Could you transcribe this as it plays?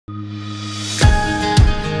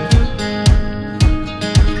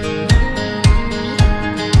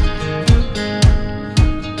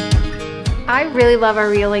really love our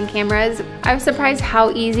Reolink cameras. I was surprised how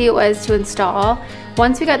easy it was to install.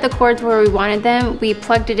 Once we got the cords where we wanted them, we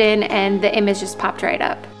plugged it in and the image just popped right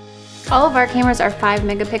up. All of our cameras are 5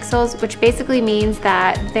 megapixels, which basically means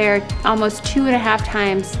that they're almost 2.5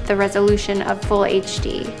 times the resolution of full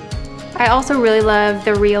HD. I also really love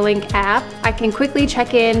the Reolink app. I can quickly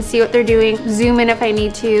check in, see what they're doing, zoom in if I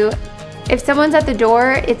need to. If someone's at the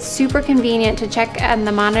door, it's super convenient to check on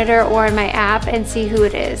the monitor or in my app and see who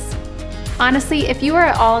it is. Honestly, if you are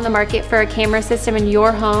at all in the market for a camera system in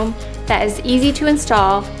your home that is easy to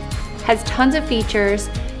install, has tons of features,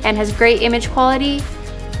 and has great image quality,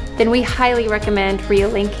 then we highly recommend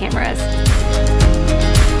Reolink cameras.